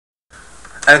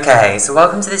Okay, so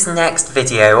welcome to this next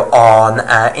video on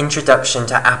Introduction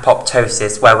to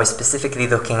Apoptosis, where we're specifically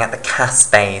looking at the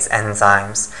caspase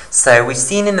enzymes. So we've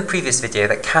seen in the previous video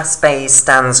that caspase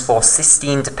stands for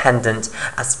cysteine-dependent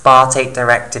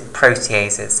aspartate-directed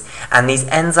proteases, and these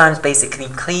enzymes basically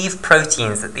cleave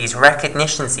proteins at these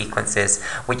recognition sequences,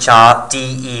 which are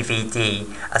DEVD,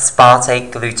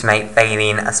 aspartate, glutamate,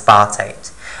 valine,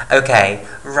 aspartate. Okay,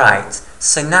 right.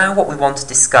 So now what we want to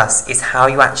discuss is how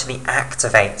you actually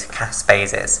activate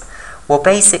caspases. Well,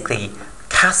 basically,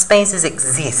 caspases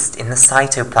exist in the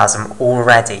cytoplasm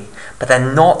already, but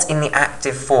they're not in the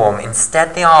active form.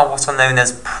 Instead, they are what are known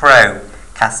as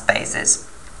pro-caspases,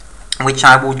 which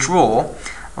I will draw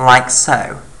like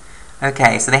so.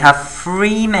 Okay, so they have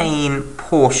three main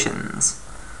portions,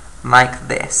 like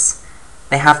this.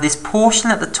 They have this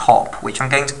portion at the top, which I'm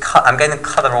going to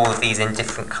colour all of these in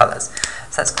different colours.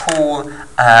 So let's call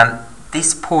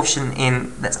this portion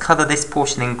in, let's colour this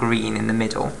portion in green in the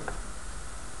middle.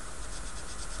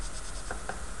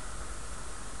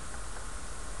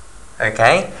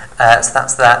 Okay, so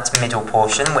that's that middle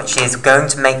portion, which is going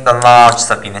to make the large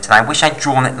subunit. And I wish I'd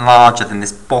drawn it larger than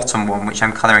this bottom one, which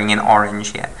I'm colouring in orange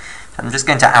here. I'm just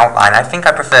going to outline. I think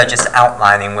I prefer just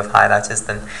outlining with highlighters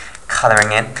than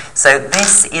colouring in. So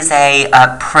this is a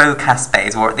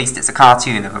pro-caspase, or at least it's a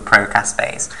cartoon of a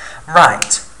pro-caspase.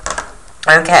 Right.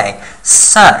 Okay,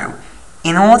 so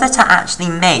in order to actually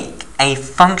make a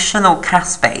functional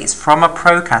caspase from a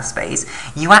pro-caspase,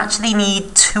 you actually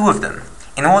need two of them.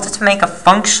 In order to make a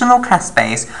functional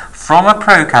caspase from a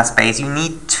pro-caspase, you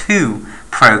need two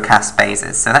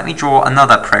pro-caspases. So let me draw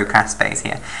another pro-caspase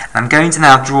here. And I'm going to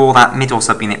now draw that middle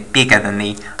subunit bigger than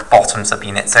the bottom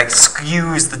subunit. So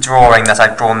excuse the drawing that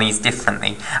I've drawn these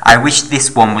differently. I wish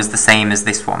this one was the same as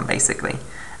this one, basically.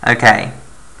 Okay.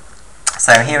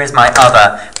 So here is my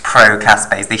other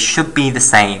pro-caspase. They should be the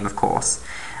same, of course.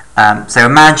 So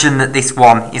imagine that this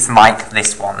one is like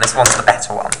this one. This one's the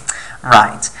better one.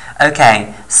 Right.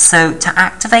 Okay, so to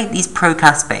activate these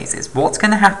pro-caspases, what's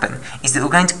going to happen is that we're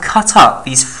going to cut up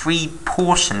these three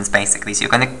portions, basically. So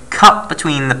you're going to cut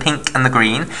between the pink and the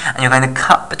green, and you're going to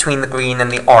cut between the green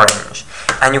and the orange.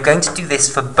 And you're going to do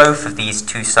this for both of these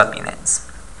two subunits.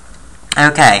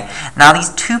 Okay, now these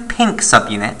two pink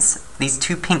subunits, these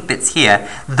two pink bits here,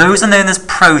 those are known as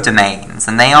prodomains,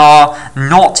 and they are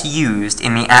not used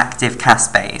in the active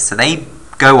caspase. So they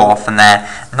go off and they're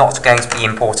not going to be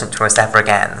important to us ever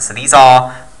again. So these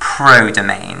are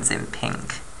prodomains in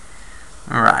pink.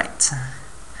 Right.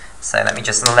 So let me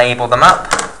just label them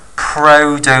up.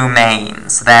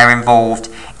 Prodomains. They're involved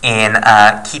in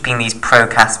keeping these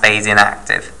pro-caspase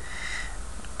inactive.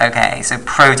 Okay, so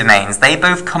prodomains. They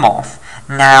both come off.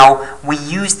 Now, we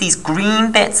use these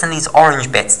green bits and these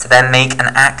orange bits to then make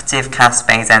an active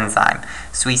caspase enzyme.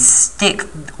 So we stick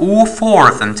all four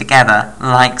of them together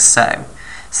like so.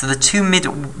 So the two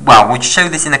middle, well, we'll show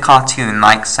this in a cartoon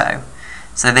like so.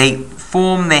 So they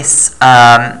form this,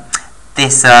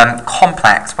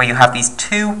 complex where you have these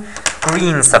two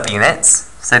green subunits.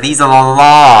 So these are the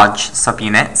large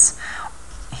subunits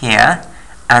here.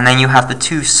 And then you have the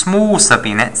two small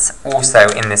subunits also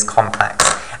in this complex.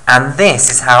 And this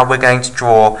is how we're going to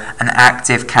draw an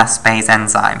active caspase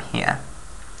enzyme here.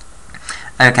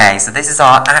 Okay, so this is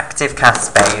our active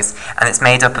caspase, and it's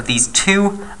made up of these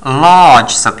two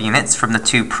large subunits from the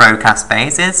two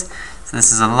pro-caspases. So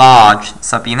this is a large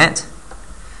subunit,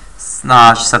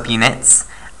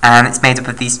 and it's made up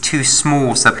of these two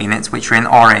small subunits, which are in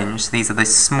orange. So these are the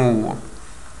small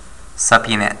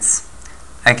subunits.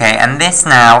 Okay, and this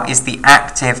now is the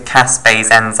active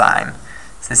caspase enzyme.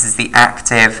 So this is the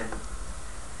active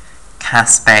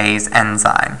caspase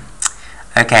enzyme.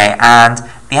 Okay, and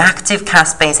the active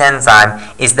caspase enzyme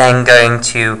is then going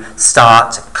to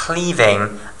start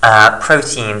cleaving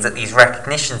proteins at these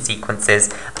recognition sequences,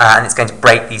 and it's going to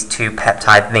break these two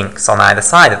peptide links on either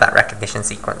side of that recognition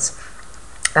sequence.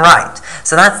 Right,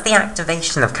 so that's the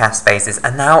activation of caspases,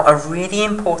 and now a really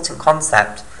important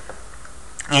concept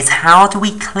is how do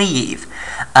we cleave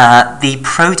the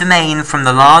prodomain from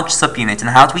the large subunit,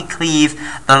 and how do we cleave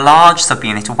the large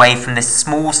subunit away from this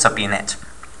small subunit?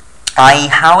 I.e.,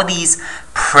 how are these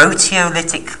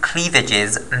proteolytic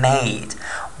cleavages made?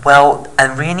 Well, a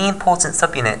really important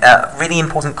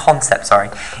concept,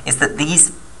 is that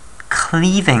these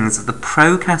cleavings of the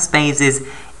pro-caspases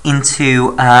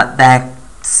into their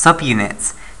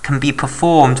subunits can be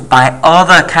performed by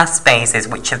other caspases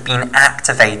which have been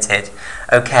activated.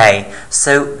 Okay,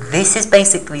 so this is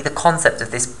basically the concept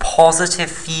of this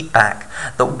positive feedback,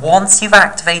 that once you've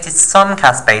activated some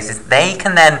caspases, they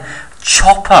can then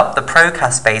chop up the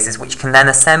pro-caspases, which can then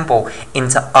assemble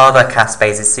into other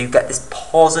caspases. So you get this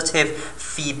positive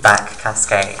feedback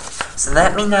cascade. So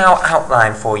let me now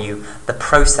outline for you the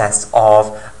process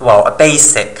of, well, a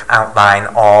basic outline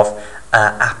of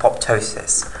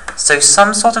apoptosis. So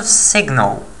some sort of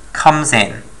signal comes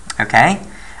in, okay?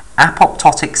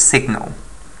 Apoptotic signal,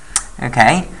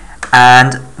 okay?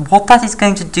 And what that is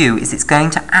going to do is it's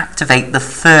going to activate the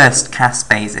first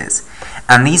caspases.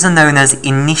 And these are known as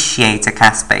initiator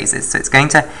caspases. So it's going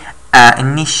to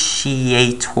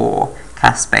initiator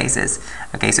caspases.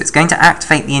 Okay, so it's going to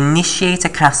activate the initiator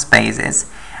caspases,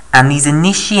 and these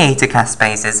initiator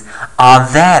caspases are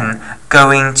then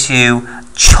going to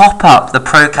chop up the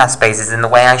procaspases in the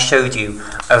way I showed you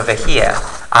over here.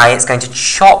 It's going to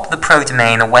chop the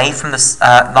prodomain away from the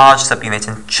large subunit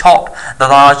and chop the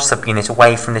large subunit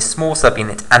away from this small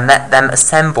subunit and let them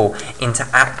assemble into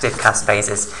active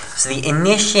caspases. So the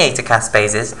initiator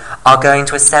caspases are going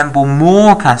to assemble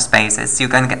more caspases, so you're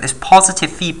going to get this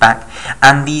positive feedback,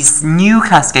 and these new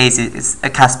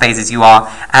caspases you are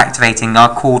activating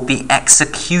are called the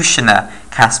executioner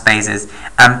caspases,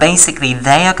 and basically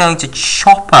they are going to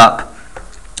chop up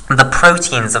the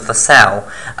proteins of the cell,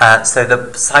 so the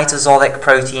cytosolic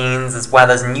proteins as well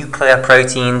as nuclear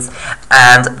proteins,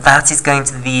 and that is going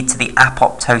to lead to the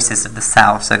apoptosis of the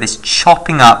cell. So this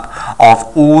chopping up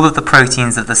of all of the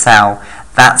proteins of the cell,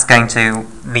 that's going to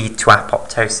lead to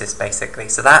apoptosis basically.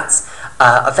 So that's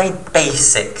a very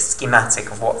basic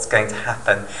schematic of what's going to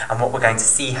happen and what we're going to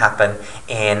see happen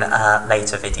in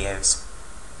later videos.